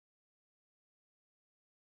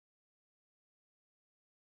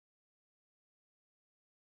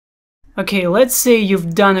Okay, let's say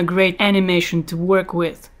you've done a great animation to work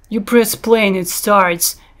with. You press play and it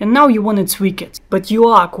starts, and now you want to tweak it. But you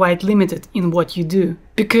are quite limited in what you do,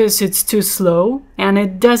 because it's too slow and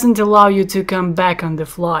it doesn't allow you to come back on the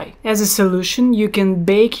fly. As a solution, you can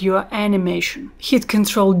bake your animation. Hit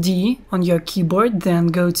Ctrl D on your keyboard, then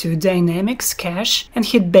go to Dynamics, Cache, and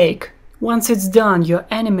hit Bake. Once it's done, your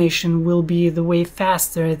animation will be way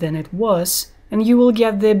faster than it was, and you will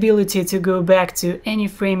get the ability to go back to any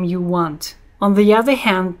frame you want. On the other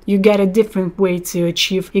hand, you get a different way to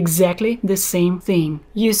achieve exactly the same thing.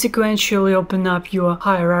 You sequentially open up your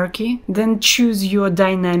hierarchy, then choose your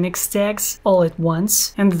dynamics tags all at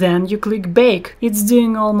once, and then you click Bake. It's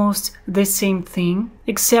doing almost the same thing,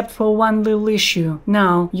 except for one little issue.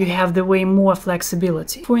 Now you have way more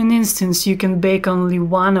flexibility. For an instance, you can bake only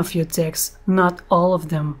one of your tags, not all of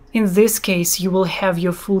them. In this case, you will have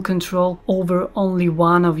your full control over only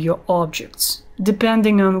one of your objects,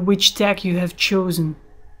 depending on which tag you have chosen.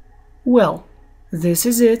 Well, this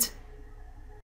is it.